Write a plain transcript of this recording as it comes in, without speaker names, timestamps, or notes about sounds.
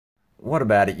What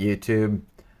about it, YouTube?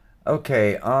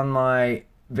 Okay, on my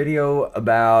video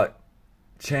about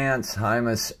Chance,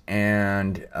 Hymas,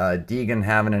 and Deegan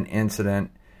having an incident,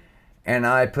 and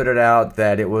I put it out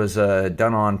that it was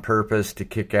done on purpose to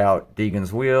kick out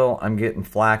Deegan's wheel. I'm getting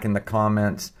flack in the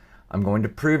comments. I'm going to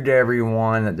prove to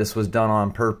everyone that this was done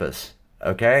on purpose.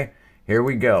 Okay? Here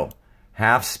we go.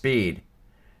 Half speed.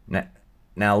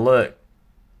 Now look.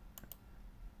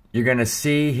 You're going to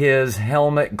see his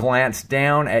helmet glance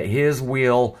down at his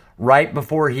wheel right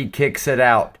before he kicks it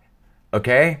out.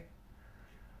 Okay?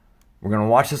 We're going to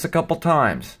watch this a couple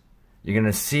times. You're going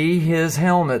to see his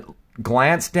helmet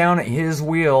glance down at his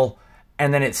wheel,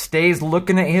 and then it stays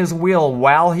looking at his wheel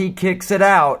while he kicks it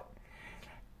out,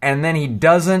 and then he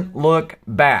doesn't look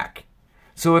back.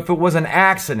 So if it was an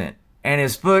accident and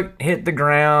his foot hit the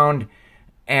ground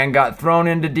and got thrown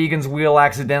into Deegan's wheel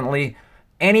accidentally,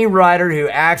 any rider who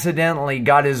accidentally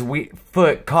got his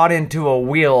foot caught into a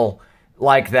wheel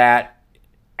like that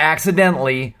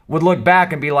accidentally would look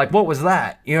back and be like, what was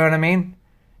that? You know what I mean?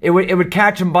 It would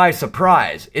catch him by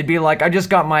surprise. It'd be like, I just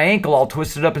got my ankle all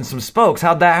twisted up in some spokes.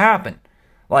 How'd that happen?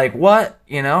 Like, what?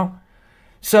 You know?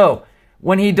 So,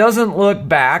 when he doesn't look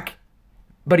back,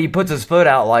 but he puts his foot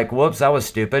out like, whoops, that was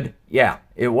stupid. Yeah,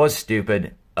 it was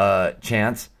stupid,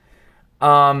 Chance.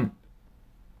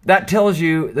 That tells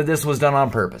you that this was done on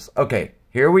purpose. Okay,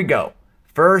 here we go.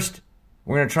 First,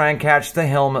 we're going to try and catch the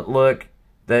helmet look,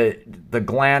 the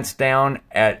glance down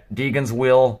at Deegan's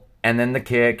wheel, and then the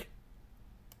kick.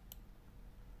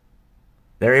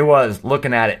 There he was,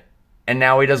 looking at it. And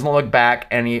now he doesn't look back,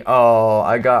 and oh,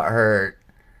 I got hurt.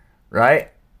 Right?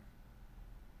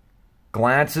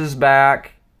 Glances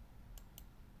back.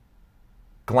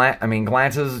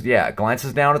 Glances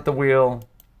down at the wheel.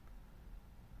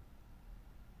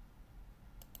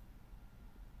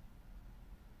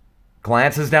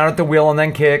 Glances down at the wheel and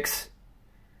then kicks.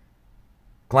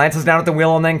 Glances down at the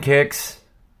wheel and then kicks.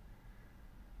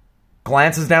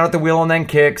 Glances down at the wheel and then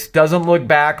kicks. Doesn't look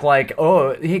back like,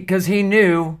 oh, because he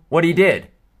knew what he did.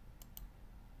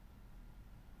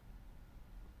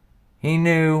 He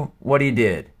knew what he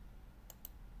did.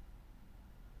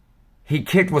 He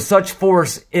kicked with such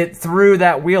force, it threw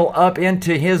that wheel up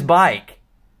into his bike.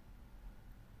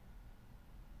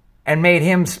 And made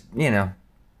him, fish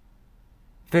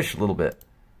a little bit.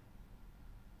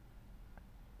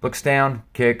 Looks down,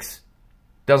 kicks.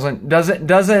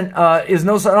 Is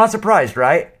not surprised,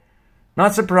 right?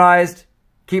 Not surprised.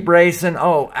 Keep racing.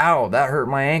 Oh, ow, that hurt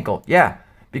my ankle. Yeah,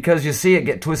 because you see it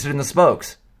get twisted in the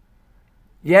spokes.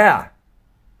 Yeah,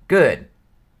 good.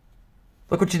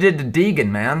 Look what you did to Deegan,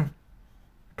 man.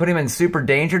 Put him in super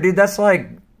danger, dude. That's like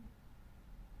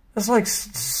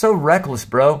so reckless,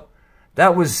 bro.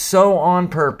 That was so on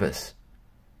purpose.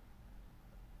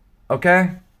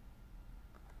 Okay?